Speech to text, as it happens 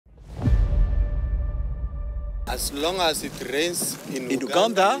As long as it rains in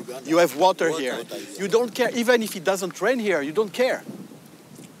Uganda, you have water here. You don't care, even if it doesn't rain here, you don't care.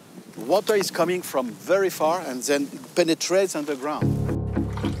 Water is coming from very far and then penetrates underground.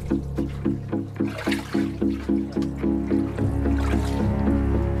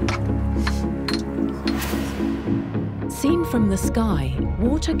 Seen from the sky,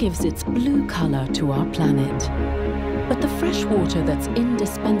 water gives its blue color to our planet. But the fresh water that's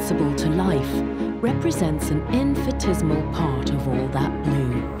indispensable to life represents an infinitesimal part of all that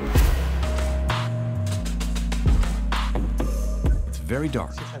blue. It's very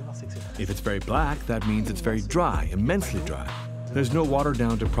dark. If it's very black, that means it's very dry, immensely dry. There's no water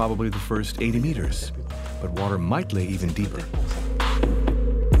down to probably the first 80 meters, but water might lay even deeper.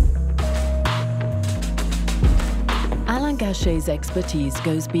 Alain Gachet's expertise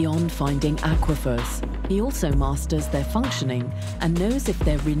goes beyond finding aquifers. He also masters their functioning and knows if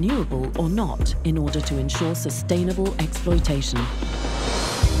they're renewable or not in order to ensure sustainable exploitation.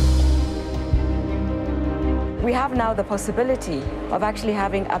 We have now the possibility of actually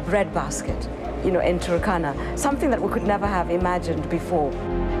having a breadbasket, in Turkana, something that we could never have imagined before.